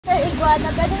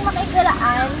Iguana, pwedeng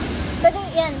makikiraan. Pwedeng,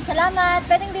 yan, salamat.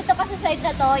 Pwedeng dito ka sa side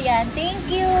na to, yan. Thank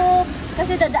you.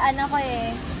 Kasi dadaan ako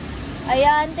eh.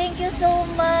 Ayan, thank you so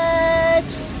much.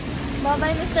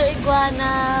 Bye-bye, Mr.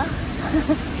 Iguana.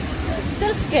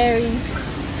 Still scary.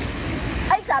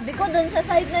 Ay, sabi ko dun sa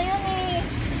side na yun eh.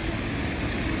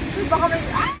 Baka may...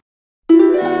 Ah!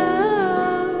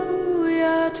 Now we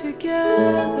are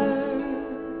together,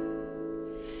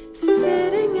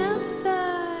 sitting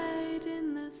outside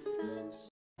in the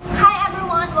sunshine. Hi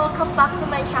everyone! Welcome back to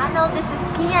my channel. This is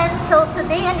Kian. So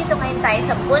today, andito ngayon tayo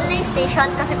sa Boon Lay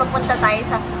Station kasi papunta tayo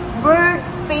sa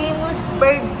famous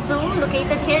bird zoo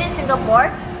located here in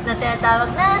Singapore na tinatawag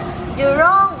na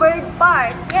Jurong Bird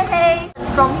Park. Yay!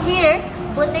 From here,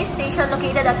 Boon Lay Station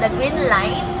located at the Green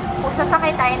Line. Kung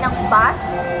sasakay tayo ng bus,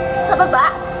 sa baba,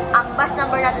 ang bus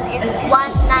number natin is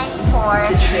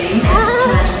 194.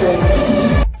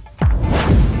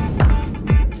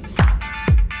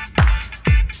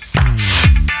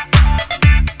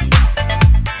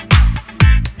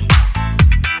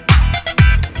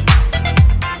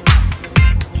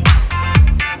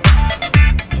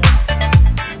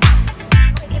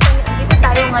 Dito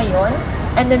tayo ngayon.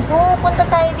 And then, pupunta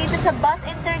tayo dito sa bus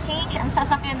interchange. Ang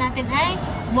sasakyan natin ay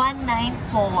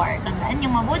 194. Tandaan niyo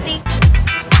mabuti.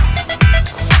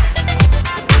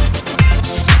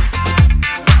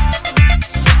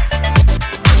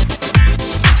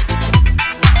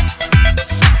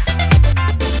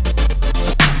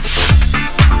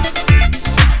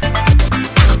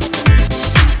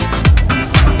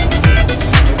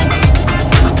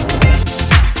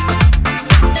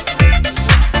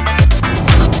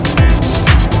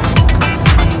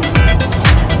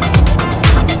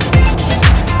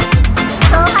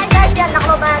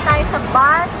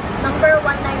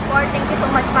 Thank you so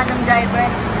much, Manong Driver.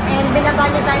 And binaba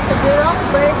niyo tayo sa Jurong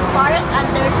Bird Park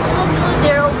under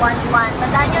 22011.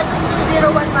 Tandaan niyo,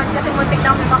 22011 kasi muntik na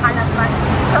kami makalagpas.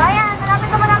 So ayan,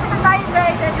 malapit na tayo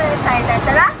guys. I'm so excited.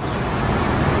 Tara!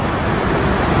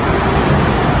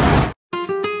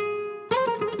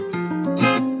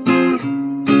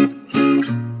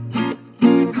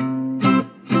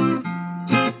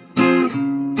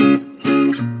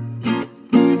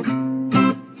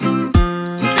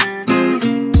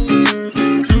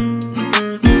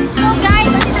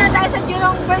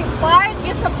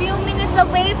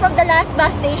 Away from the last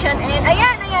bus station and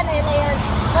ayan.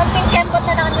 Konting kempot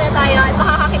na lang tayo at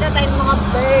makakakita tayo ng mga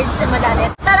birds na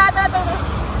madalit. Tara!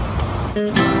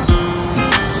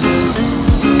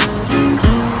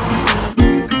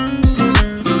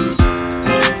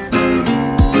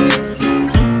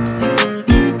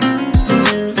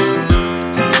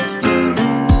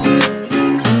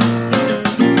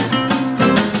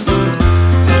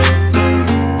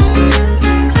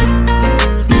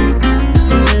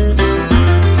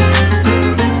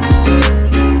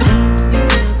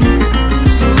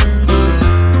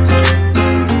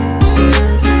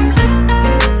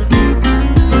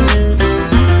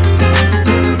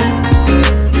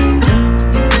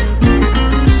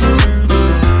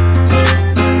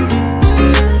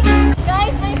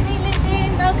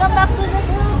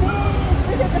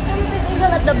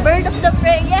 The bird of the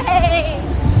prey! Yay!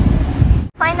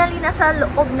 Finally, nasa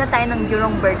loob na tayo ng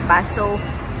Jurong Bird Pass. So,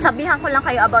 sabihan ko lang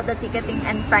kayo about the ticketing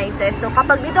and prices. So,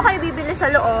 kapag dito kayo bibili sa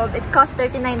loob, it costs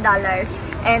 $39.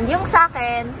 And yung sa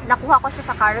akin, nakuha ko siya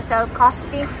sa carousel,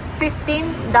 costing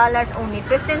 $15 only.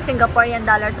 15 Singaporean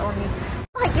dollars only.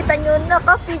 Makikita nyo,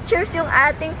 naka-features yung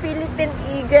ating Philippine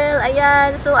Eagle.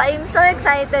 Ayan. So, I'm so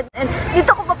excited. And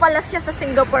dito ko pa pala siya sa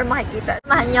Singapore makikita.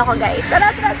 Samahan niyo ako, guys.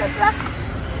 Tara!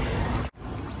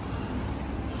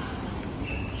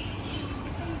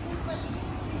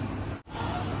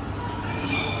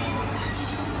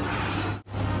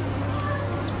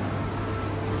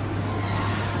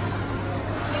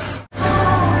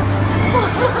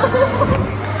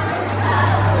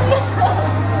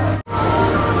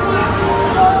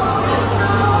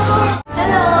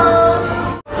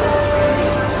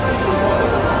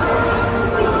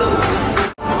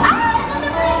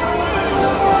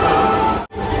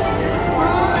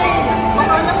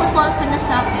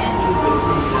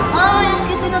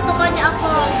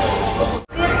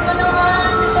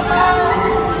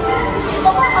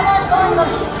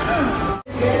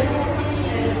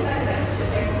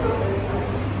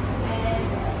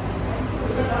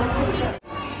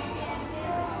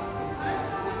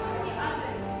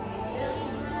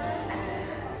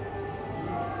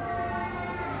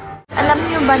 Alam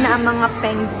niyo ba na ang mga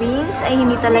penguins ay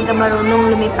hindi talaga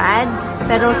marunong lumipad?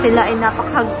 Pero sila ay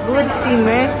napaka-good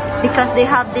swimmer because they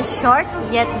have this short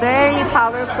yet very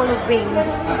powerful wings.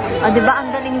 O, diba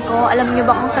ang galing ko? Alam niyo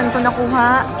ba kung saan ko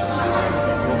nakuha?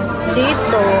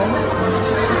 dito.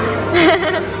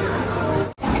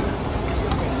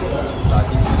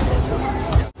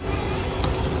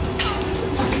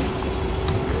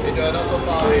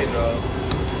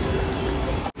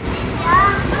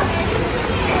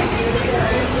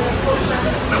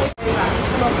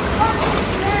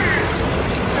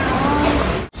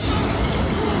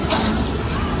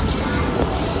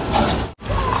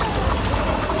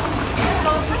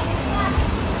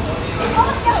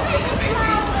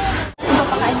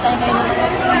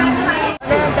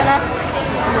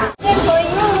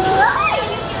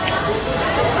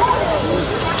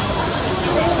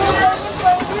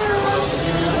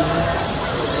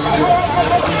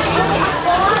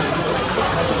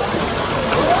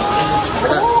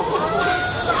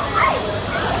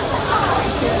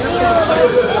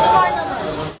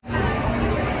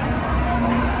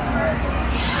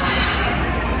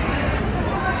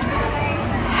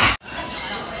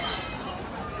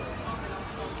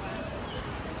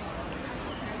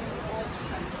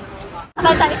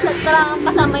 Nakita isa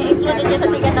kasama yung included niya sa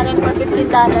ticket na rin for $15.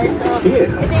 So,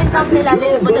 ito yung top nila.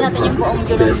 Lilibutan natin yung buong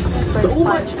Jurong Bird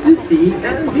Park.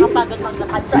 Makapagod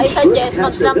maglakad. So, I suggest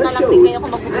mag-jump na lang din kayo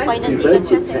kung magpupukay ng ticket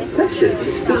kasi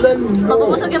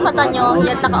mabubusog yung mata nyo,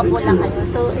 yan nakaupo lang kayo.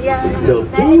 So, yan.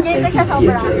 Na-enjoy ko siya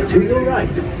sobrang.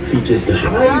 Features the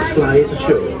High Flyers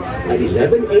show at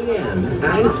 11 a.m.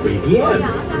 and 3 p.m.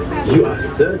 You are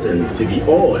certain to be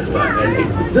awed by an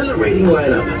exhilarating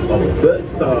lineup of bird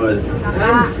stars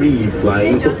and free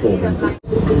flying performances.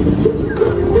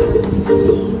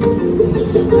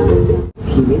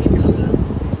 Plumage color.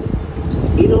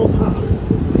 In our park,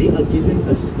 they are given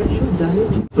a special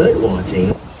diet bird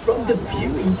watching from the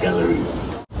viewing gallery.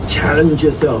 Challenge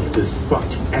yourself to spot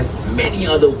as many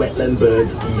other wetland bird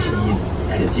species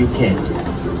as you can.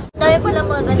 Dahil pala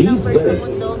magandang bird mo.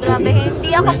 So, grabe.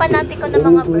 Hindi ako panatiko ng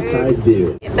mga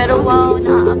bird. Pero wow,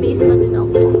 na-amaze pa din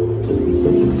ako.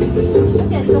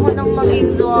 Gusto ko nang maging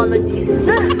zoologist.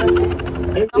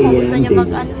 Kung gusto niya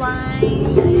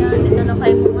mag-unwind, ayan, dito lang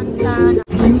kayo pumunta.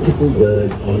 Beautiful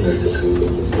birds on earth.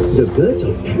 The birds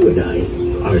of paradise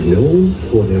are known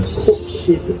for their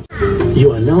courtship.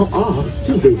 You are now off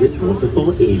to visit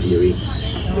Waterfall Aviary,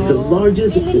 the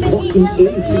largest walking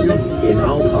aviary in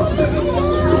our park.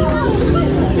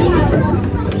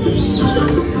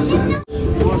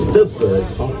 The birds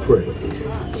of prey.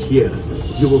 Here,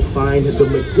 you will find the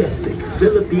majestic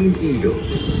Philippine eagle,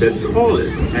 the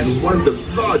tallest and one of the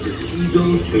largest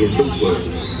eagles in the world.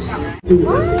 To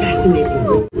a fascinating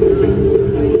world.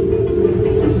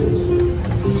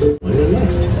 On the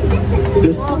left,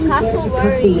 the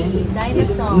cassowary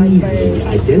Dinosaur is easily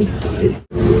identified.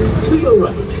 To your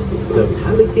right, the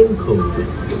pelican cove.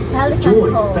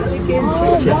 Join pelican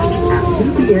chit-chat at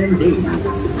 2 p.m. daily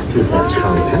to watch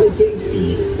how pelicans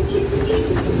feed.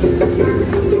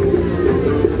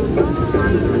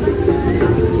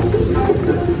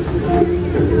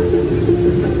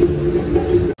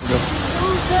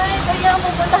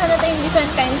 Pupuntahan natin yung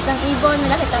different kinds ng ibon.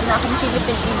 Nakita na akong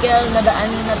Philippine eagle. Nadaan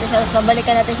natin siya. So,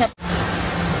 balikan natin siya.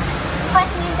 Kahit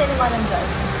hindi yung tiniwanan dyan.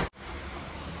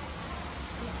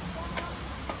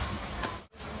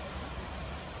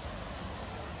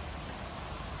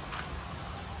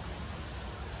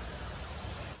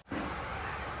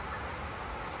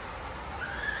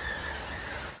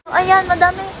 So, ayan,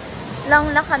 madami lang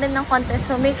lakarin ng contest.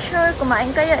 So, make sure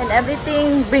kumain kayo and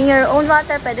everything. Bring your own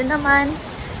water. Pwede naman.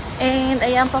 And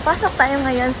ayan, papasok tayo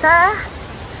ngayon sa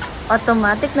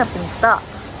automatic na pinto.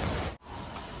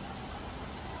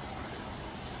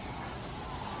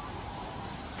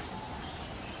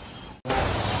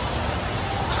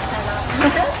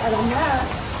 Alam na.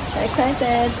 So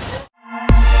excited.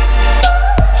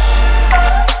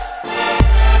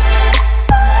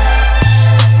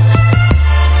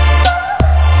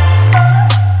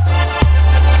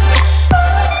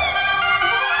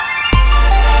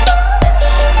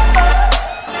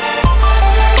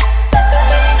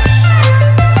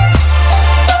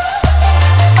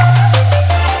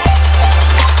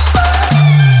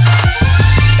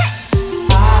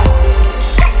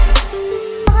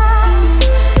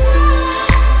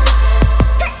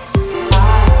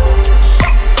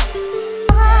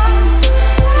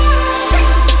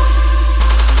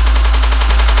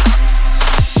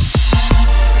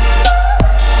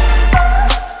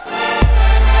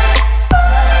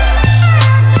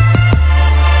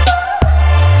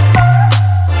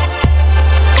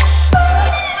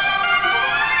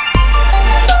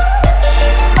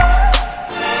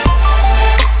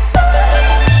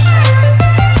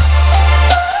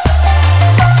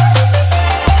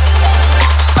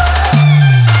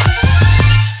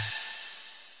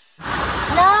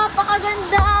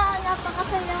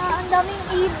 daming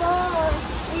ibon.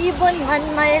 Ibon man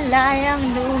may layang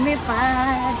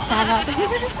lumipad. Sarap.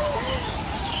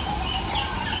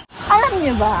 Alam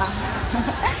niyo ba?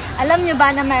 Alam niyo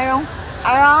ba na mayroong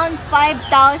around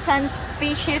 5,000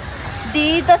 species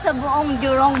dito sa buong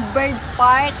Jurong Bird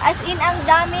Park? As in, ang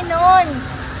dami nun.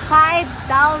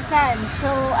 5,000.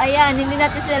 So, ayan, hindi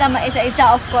natin sila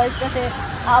maisa-isa, of course, kasi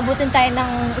aabutin tayo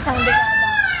ng isang dekada.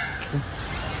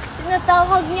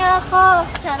 Tinatawag niya ako.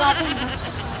 Charot.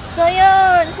 So,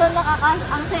 yun. So,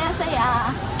 ang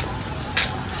saya-saya.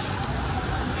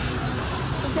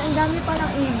 Kasi ang dami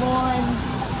palang ibon.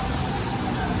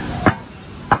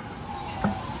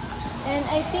 And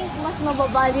I think mas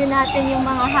mababalyo natin yung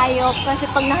mga hayop kasi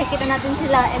pag nakikita natin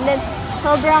sila, and then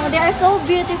sobrang, they are so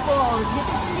beautiful.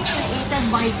 Beautifully created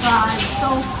by God.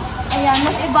 So, ayan,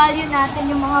 mas i-value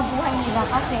natin yung mga buhay nila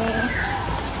kasi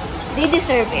they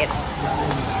deserve it.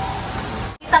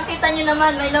 Kitang-kita nyo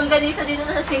naman, may longganisa dito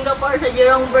sa Singapore, sa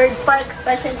Jurong Bird Park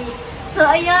especially. So,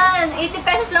 ayan, 80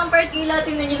 pesos lang per kilo.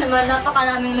 Tingnan nyo naman,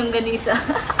 napakaraming longganisa.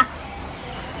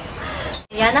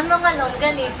 Ayan ang mga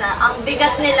longganisa. Ang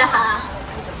bigat nila, ha.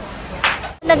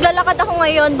 Naglalakad ako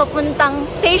ngayon papuntang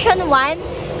Station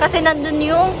 1. Kasi nandun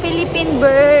yung Philippine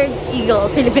Eagle.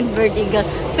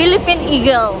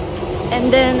 And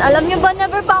then, alam nyo ba,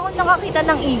 never pa ako nakakita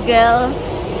ng eagle.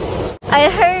 I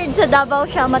heard sa Davao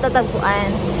siya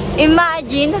matatagpuan.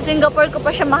 Imagine, sa Singapore ko pa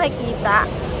siya makikita.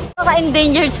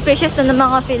 Endangered species na ng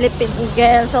mga Philippine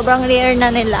eagle. Sobrang rare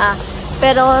na nila.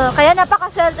 Pero, kaya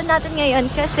napakaswerte natin ngayon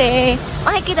kasi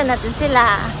makikita natin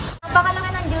sila.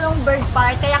 Napakalaki ng Jurong Bird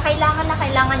Park, kaya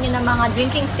kailangan nyo ng mga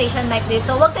drinking station like this.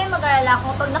 So, huwag kayong mag-alala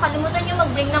kung pag nakalimutan nyo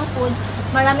mag-bring ng food,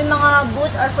 maraming mga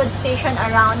booth or food station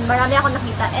around. Marami ako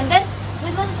nakita. And then,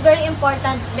 this one is very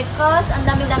important because ang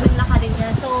dami-daming lakarin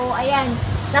niya. So, ayan,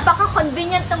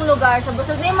 napaka-convenient ng lugar. So,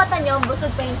 busog na yung mata nyo,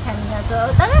 busog pa yung chan niya. So,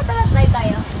 tara, try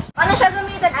tayo. Paano siya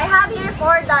gamitin? I have here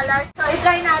 $4. So,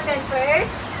 i-try natin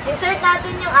first. Insert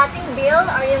natin yung ating bill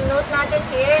or yung note natin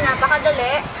here.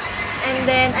 Napakadali. And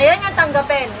then, ayan yung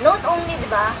tanggapin. Note only, di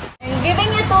ba? I'm giving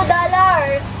you $2.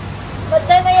 But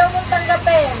then, ayaw mong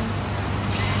tanggapin.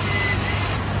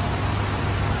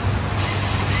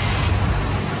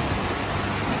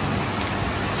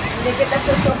 Hindi kita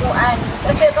susukuan.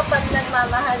 Kasi kapag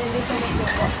nagmamahal, hindi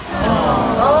sumusuko.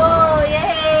 Oh,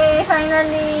 yay!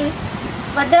 Finally!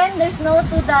 But then, there's no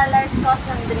 $2 cost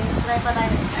ng drinks. Try pa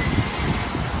tayo.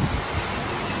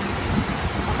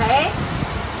 Okay?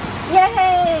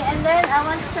 Yay! And then, I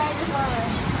want to try this one.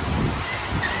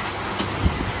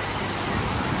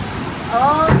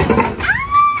 Oh!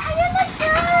 Ah! Ayan na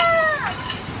siya!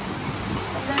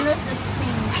 And then, there's the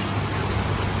thing.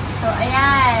 So,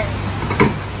 ayan.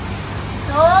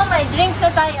 So, may drinks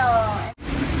na tayo.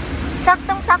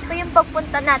 Saktong-sakto yung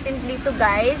pagpunta natin dito,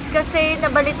 guys. Kasi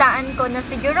nabalitaan ko na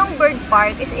si Jurong Bird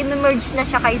Park is in-merge na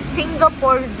siya kay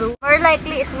Singapore Zoo. More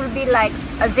likely, it will be like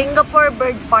a Singapore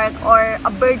Bird Park or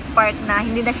a bird park na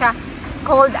hindi na siya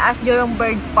called as Jurong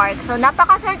Bird Park. So,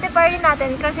 napakaswerte pa rin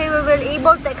natin kasi we will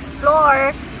able to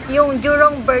explore yung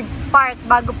Jurong Bird Park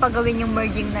bago pa gawin yung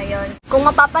merging na yon. Kung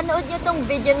mapapanood nyo tong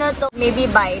video na to, maybe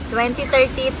by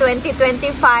 2030,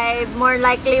 2025, more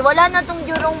likely, wala na tong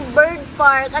Jurong Bird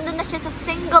Park. Ano na siya sa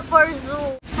Singapore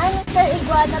Zoo. Hi, Mr.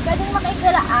 Iguana. Pwedeng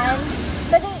makikiraan?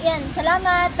 Pwedeng, yan.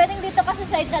 Salamat. Pwedeng dito ka sa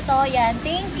side na to. Yan.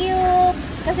 Thank you.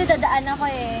 Kasi dadaan ako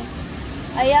eh.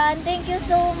 Ayan. Thank you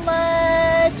so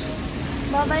much.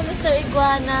 Bye-bye, Mr.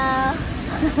 Iguana.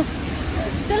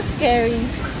 Still scary.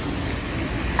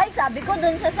 Ay, sabi ko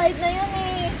dun sa side na yun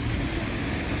eh.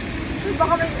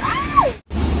 Baka may... Ay!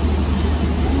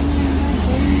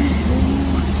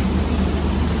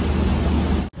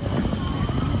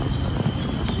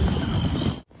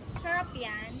 Sarap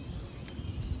yan.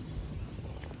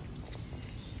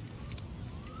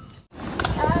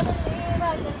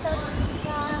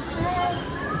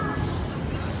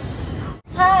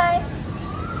 Hi!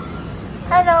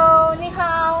 Hello! Ni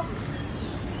hao!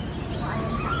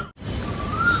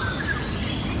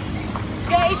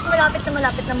 Guys, malapit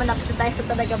na tayo sa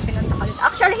talagang pinunta ko dito.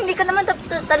 Actually, hindi ko naman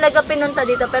talaga pinunta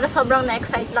dito, pero sobrang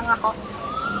na-excite lang ako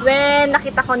when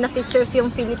nakita ko na features yung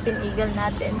Philippine Eagle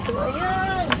natin. So,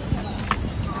 ayun.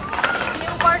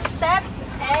 Few more steps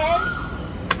and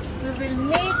we will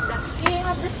meet the king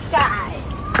of the sky.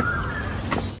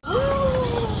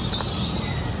 Woo!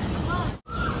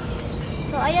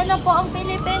 So, ayan na po ang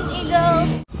Philippine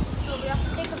Eagle. So, we have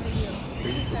to take a video.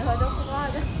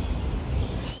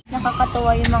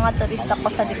 Nakakatuwa yung mga turista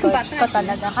ko sa likod ko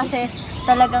talaga. Kasi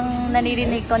talagang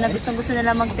naririnig ko na gusto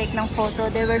nila mag-take ng photo.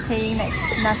 They were saying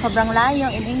na sobrang layo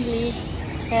in English.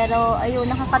 Pero ayun,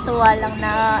 nakakatuwa lang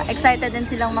na excited din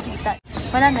silang makita.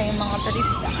 Wala na yung mga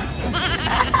turista.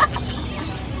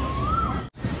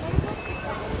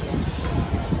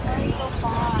 So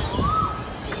far.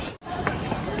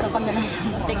 So, kung na lang,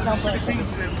 take down po.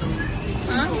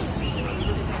 Huh?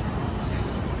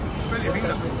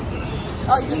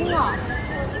 Oh, yun nga.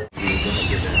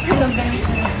 Hello, guys.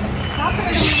 Sapa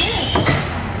na lang yun.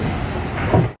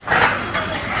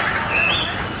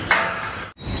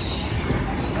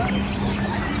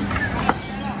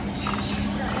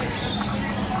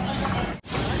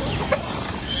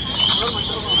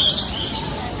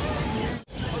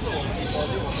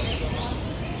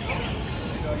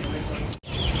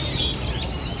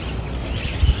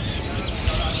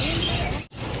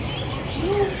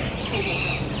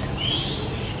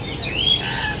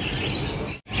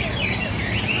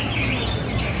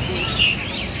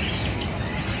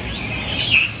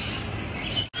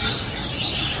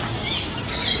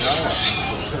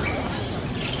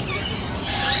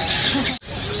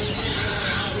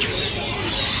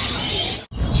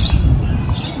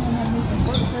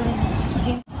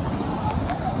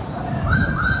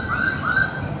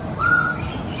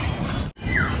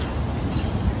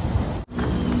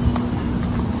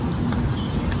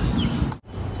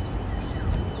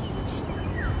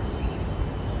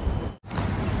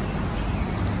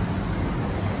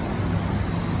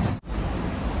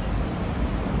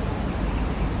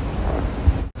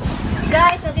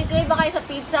 Guys, nag-crave ba kayo sa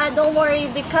pizza? Don't worry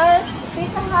because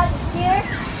Pizza Hut is here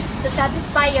to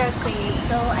satisfy your crave.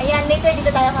 So, ayan, later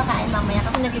dito tayo kakain mamaya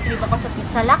kasi nag-crave ako sa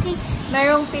pizza. Lucky,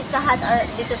 merong Pizza Hut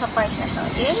dito sa park na to.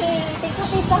 Yay! Thank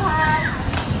you, Pizza Hut!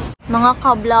 Mga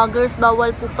ka-vloggers,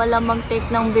 bawal po pala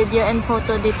mag-take ng video and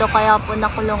photo dito kaya po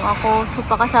nakulong ako. So,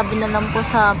 pakasabi na lang po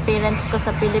sa parents ko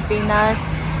sa Pilipinas,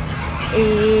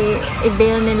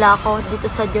 i-bail nila ako dito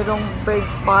sa Jurong Bird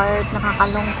Park.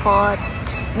 Nakakalungkot.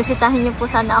 Bisitahin niyo po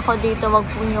sana ako dito. Wag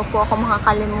po niyo po ako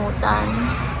makakalimutan.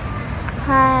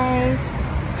 Hi!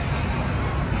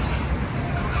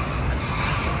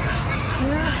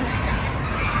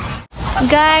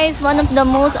 Guys, one of the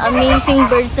most amazing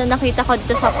birds na nakita ko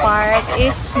dito sa park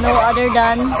is no other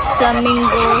than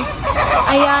flamingos.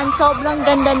 Ayan, sobrang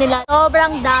ganda nila.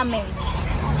 Sobrang dami.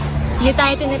 Hindi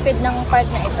tayo tinipid ng park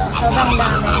na ito. Sobrang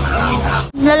dami.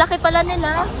 Lalaki pala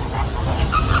nila.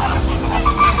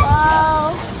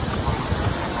 Wow!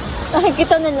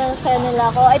 Nakikita nila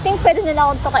ako. I think pwede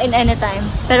nila akong tukain anytime.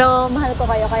 Pero mahal ko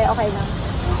kayo, kaya okay lang.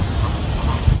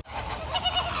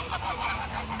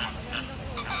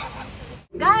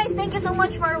 Guys, thank you so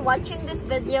much for watching these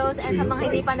videos. And sa mga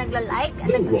hindi pa nagla-like at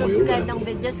nag-subscribe ng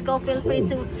videos ko, feel free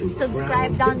to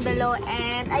subscribe down below.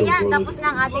 And ayan, tapos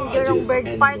na ang ating Jurong Bird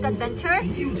Park adventure.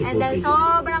 And then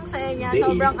sobrang saya niya.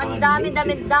 Sobrang ang dami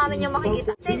niyo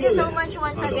makikita. Thank you so much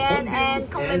once again. And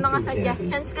kung may mga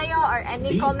suggestions kayo or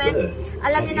any comments,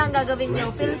 alam niyo na ang gagawin niyo.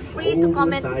 Feel free to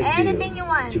comment anything you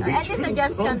want or any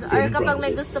suggestions. Or kapag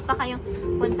may gusto pa kayong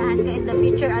puntahan ka in the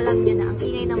future, alam niyo na. Ang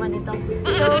ingay naman ito.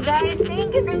 So guys,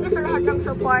 thank you sa lahat ng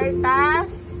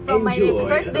supportas from my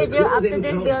first video up to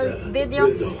this video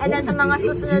and then sa mga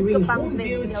susunod ko pang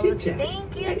videos.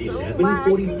 Thank you so much.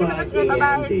 Thank you so much.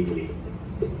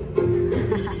 Bye-bye.